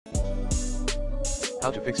How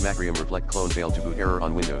to fix Macrium Reflect clone failed to boot error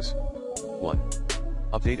on Windows. 1.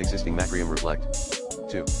 Update existing Macrium Reflect.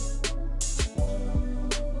 2.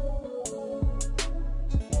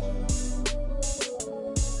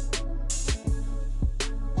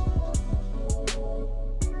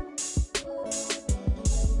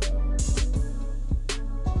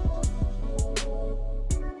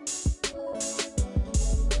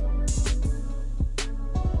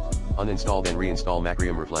 Uninstall then reinstall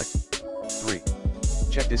Macrium Reflect. 3.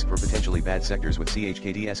 Check disk for potentially bad sectors with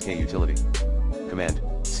chkdsk utility. Command,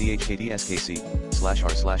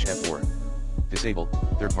 chkdskc/r/f4. Disable,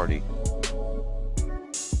 third party.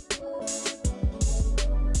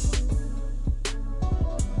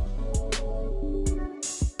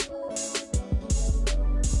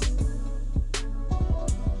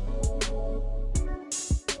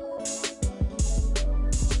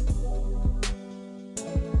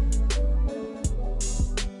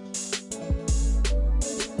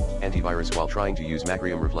 Antivirus while trying to use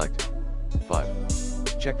Macrium Reflect.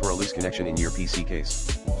 5. Check for a loose connection in your PC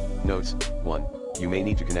case. Notes: 1. You may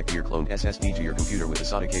need to connect your cloned SSD to your computer with a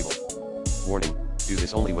SATA cable. Warning: do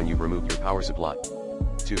this only when you've removed your power supply.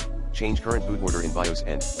 2. Change current boot order in BIOS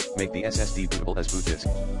and make the SSD bootable as boot disk.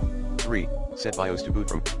 3. Set BIOS to boot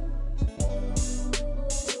from.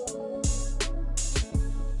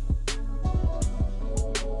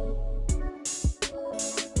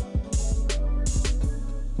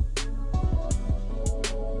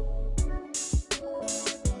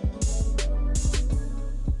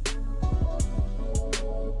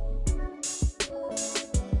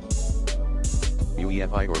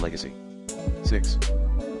 UEFI or legacy. 6.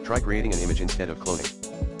 Try creating an image instead of cloning.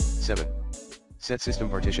 7. Set system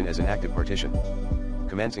partition as an active partition.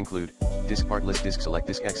 Commands include: disk part list disk select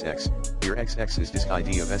disk XX, here XX is disk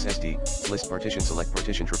ID of SSD, list partition select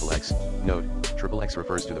partition XXX, note, XXX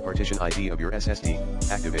refers to the partition ID of your SSD,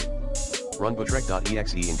 activate. Run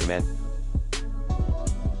bootrec.exe in command.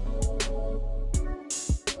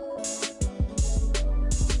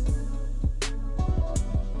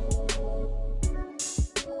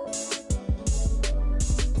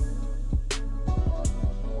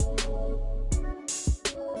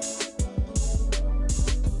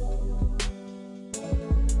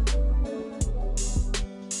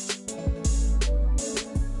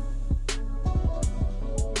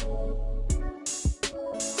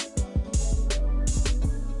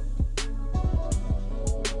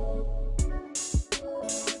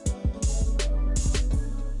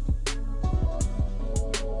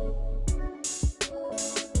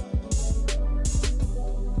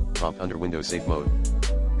 Prompt under Windows Safe Mode.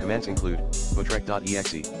 Commands include: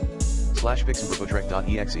 bootrec.exe,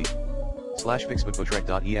 /fixbootrec.exe,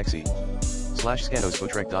 /fixbootrec.exe,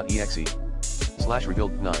 /scanosbootrec.exe,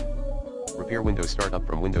 /rebuild 9. Repair Windows startup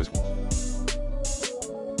from Windows.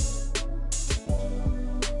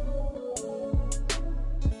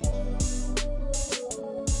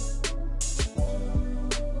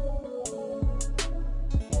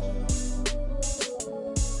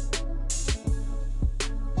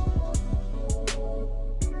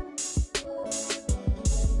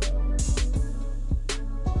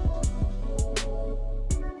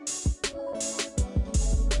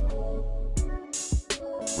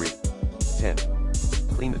 Re. 10.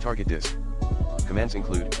 Clean the target disk. Commands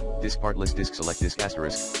include: disk part list disk select disk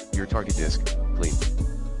asterisk, your target disk, clean.